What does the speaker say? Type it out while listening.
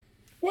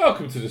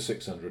Welcome to the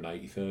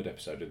 683rd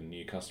episode of the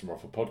New Customer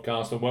Offer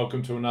podcast, and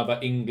welcome to another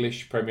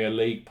English Premier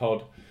League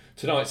pod.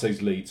 Tonight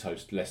sees Leeds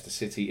host Leicester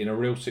City in a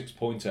real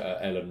six-pointer at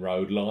Ellen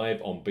Road,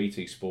 live on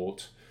BT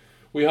Sport.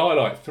 We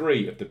highlight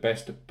three of the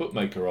best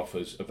bookmaker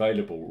offers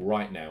available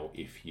right now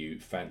if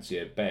you fancy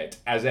a bet.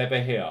 As ever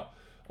here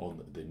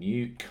on the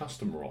New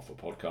Customer Offer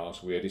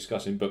podcast, we are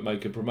discussing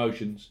bookmaker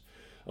promotions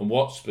and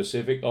what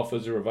specific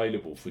offers are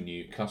available for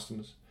new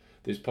customers.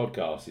 This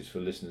podcast is for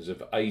listeners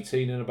of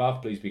 18 and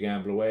above. Please be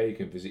gamble aware. You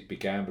can visit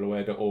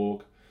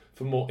begambleaware.org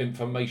for more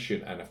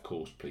information, and of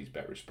course, please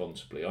bet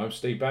responsibly. I'm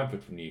Steve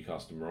Bamford from New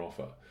Customer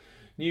Offer.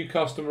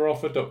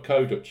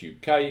 newcustomeroffer.co.uk.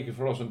 You can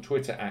follow us on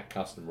Twitter at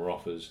Customer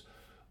Offers.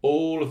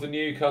 All of the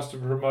new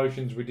customer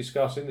promotions we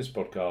discuss in this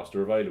podcast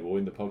are available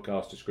in the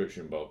podcast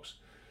description box.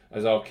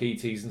 As our key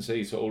T's and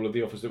C's for all of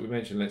the offers that we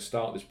mentioned, let's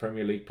start this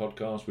Premier League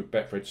podcast with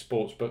Betfred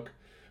Sportsbook.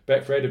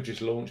 Betfred have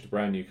just launched a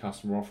brand new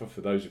customer offer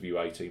for those of you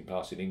 18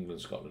 plus in England,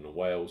 Scotland and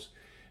Wales.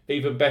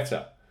 Even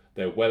better,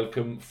 their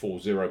Welcome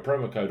 40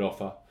 promo code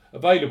offer,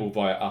 available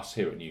via us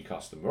here at New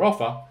Customer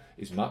Offer,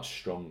 is much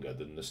stronger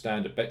than the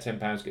standard bet £10,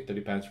 get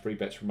 £30 free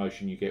bets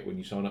promotion you get when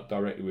you sign up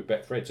directly with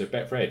Betfred. So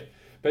Betfred,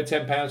 bet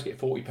 £10, get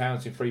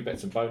 £40 in free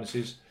bets and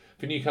bonuses.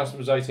 For new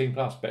customers 18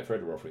 plus,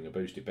 Betfred are offering a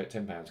boosted bet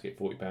 £10, get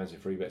 £40 in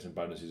free bets and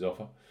bonuses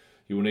offer.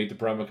 You will need the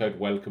promo code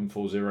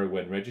Welcome40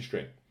 when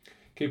registering.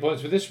 Key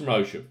points for this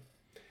promotion.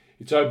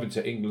 It's open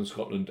to England,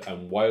 Scotland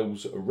and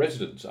Wales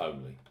residents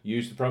only.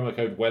 Use the promo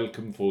code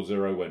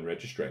Welcome40 when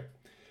registering.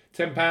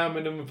 £10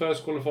 minimum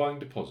first qualifying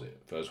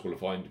deposit. First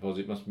qualifying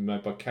deposit must be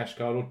made by cash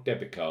card or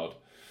debit card.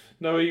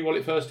 No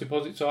e-wallet first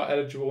deposits are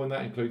eligible, and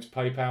that includes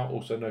PayPal.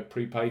 Also no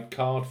prepaid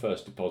card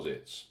first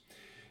deposits.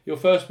 Your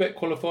first bet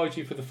qualifies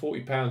you for the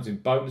 £40 in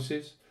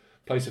bonuses.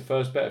 Place a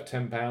first bet of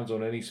 £10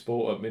 on any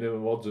sport at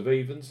minimum odds of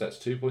evens. That's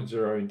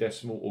 2.0 in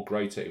decimal or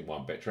greater in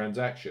one bet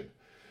transaction.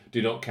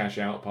 Do not cash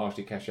out,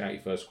 partially cash out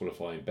your first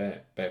qualifying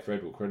bet.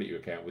 Betfred will credit your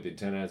account within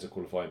 10 hours of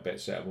qualifying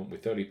bet settlement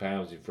with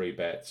 £30 in free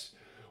bets,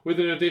 with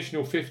an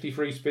additional 50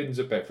 free spins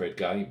at Betfred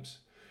games.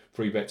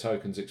 Free bet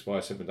tokens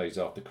expire 7 days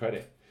after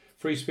credit.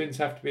 Free spins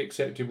have to be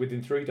accepted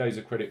within 3 days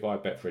of credit via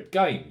Betfred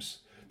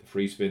games. The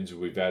free spins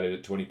will be valued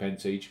at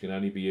 20p each, can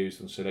only be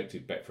used on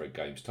selected Betfred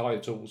games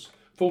titles.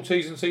 Full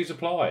T's and C's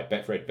apply.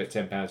 Betfred, bet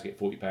 £10, get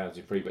 £40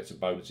 in free bets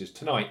and bonuses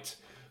tonight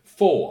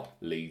for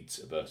Leeds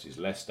versus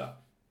Leicester.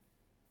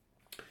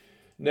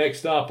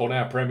 Next up on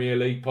our Premier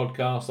League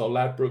podcast are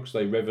Ladbrokes.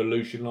 They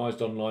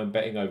revolutionised online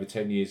betting over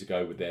 10 years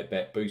ago with their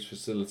Bet Boost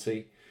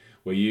facility,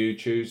 where you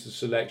choose the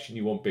selection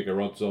you want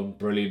bigger odds on.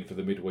 Brilliant for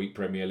the midweek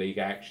Premier League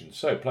action.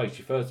 So place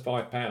your first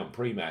 £5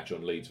 pre-match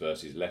on Leeds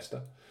versus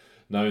Leicester,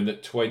 knowing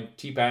that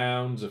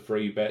 £20 of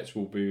free bets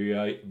will be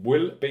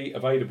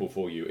available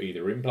for you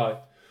either in play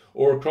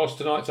or across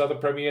tonight's other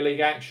Premier League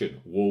action,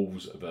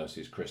 Wolves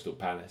versus Crystal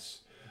Palace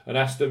and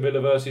Aston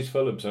Villa versus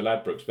Fulham. So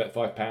Ladbrokes, bet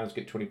 £5,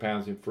 get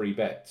 £20 in free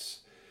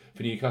bets.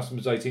 For new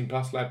customers 18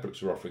 plus,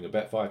 Ladbrokes are offering a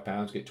bet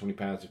 £5, get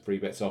 £20 in free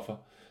bets offer.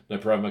 No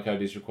promo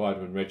code is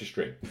required when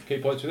registering. Key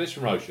points for this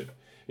promotion.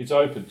 It's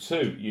open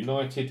to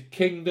United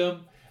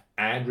Kingdom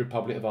and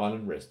Republic of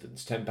Ireland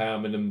residents. £10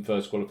 minimum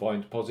first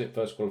qualifying deposit.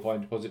 First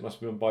qualifying deposit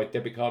must be done by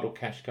debit card or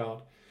cash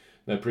card.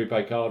 No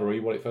prepaid card or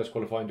e-wallet first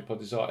qualifying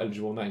deposits are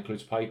eligible, and that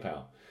includes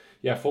PayPal.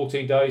 You have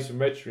 14 days from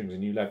registering as a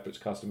new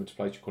Ladbrokes customer to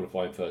place your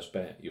qualifying first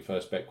bet. Your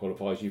first bet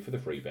qualifies you for the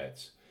free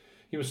bets.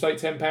 You must stake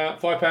 £10,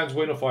 £5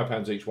 win or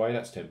 £5 each way.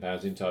 That's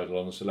 £10 in total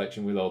on a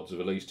selection with odds of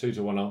at least 2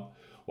 to 1 on,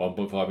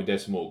 1.5 in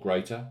decimal or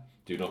greater.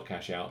 Do not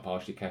cash out,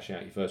 partially cash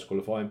out your first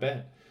qualifying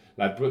bet.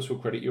 Ladbrokes will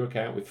credit your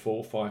account with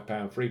 4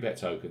 £5 free bet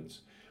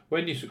tokens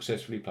when you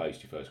successfully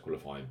placed your first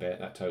qualifying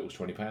bet. That totals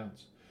 £20.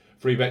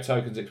 Free bet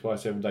tokens expire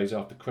 7 days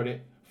after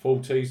credit.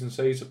 Full T's and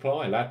C's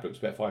apply. Ladbrokes,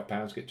 bet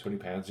 £5, get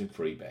 £20 in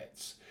free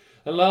bets.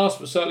 And last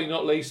but certainly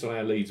not least on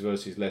our Leeds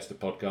versus Leicester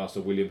podcast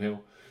are William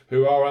Hill,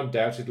 who are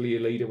undoubtedly a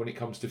leader when it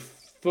comes to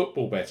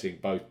football betting,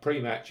 both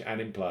pre-match and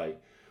in play,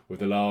 with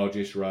the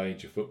largest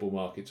range of football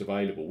markets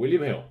available.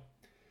 William Hill,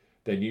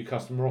 their new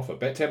customer offer.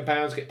 Bet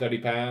 £10, get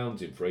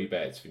 £30 in free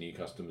bets. For new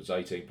customers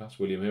 18 plus,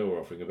 William Hill are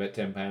offering a bet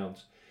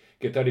 £10,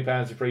 get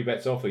 £30 in free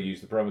bets offer.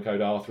 Use the promo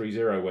code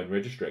R30 when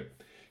registering.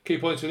 Key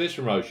points for this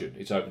promotion.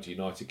 It's open to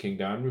United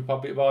Kingdom and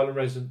Republic of Ireland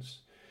residents.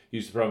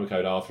 Use the promo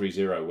code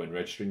R30 when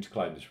registering to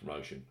claim this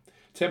promotion.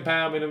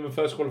 £10 minimum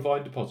first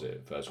qualifying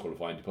deposit. First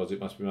qualifying deposit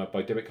must be made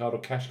by debit card or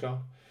cash card.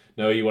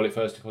 No e-wallet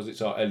first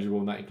deposits are eligible,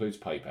 and that includes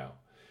PayPal.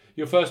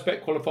 Your first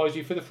bet qualifies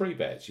you for the free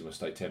bets. You must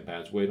stake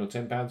 £10 win or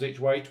 £10 each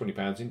way,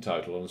 £20 in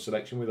total on a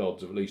selection with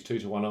odds of at least 2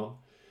 to 1 on.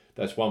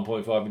 That's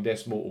 1.5 in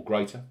decimal or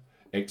greater.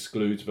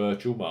 Excludes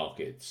virtual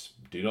markets.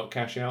 Do not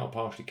cash out or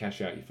partially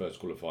cash out your first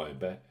qualifying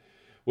bet.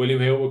 William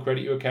Hill will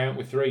credit your account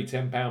with 3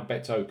 £10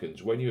 bet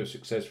tokens when you have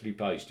successfully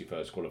placed your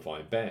first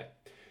qualifying bet.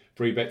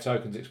 Free bet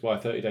tokens expire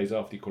 30 days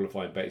after your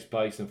qualifying bet is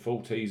placed, and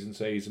full T's and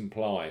C's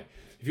apply.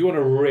 If you want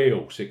a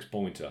real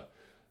six-pointer,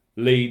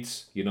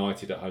 Leeds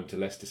United at home to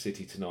Leicester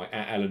City tonight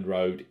at Ellen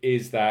Road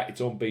is that. It's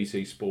on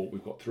BT Sport.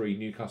 We've got 3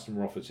 new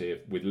customer offers here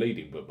with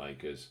leading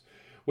bookmakers.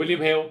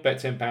 William Hill, bet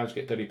 £10,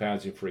 get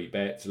 £30 in free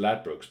bets.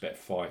 Ladbrokes, bet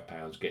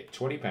 £5, get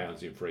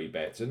 £20 in free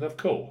bets. And of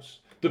course,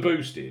 the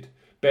boosted,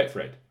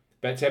 Betfred,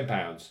 bet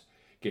 £10,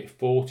 get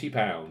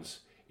 £40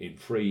 in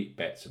free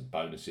bets and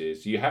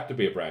bonuses. You have to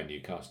be a brand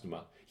new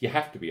customer. You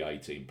have to be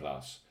 18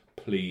 plus.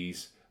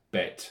 Please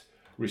bet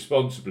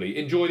responsibly.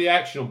 Enjoy the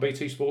action on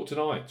BT Sport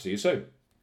tonight. See you soon.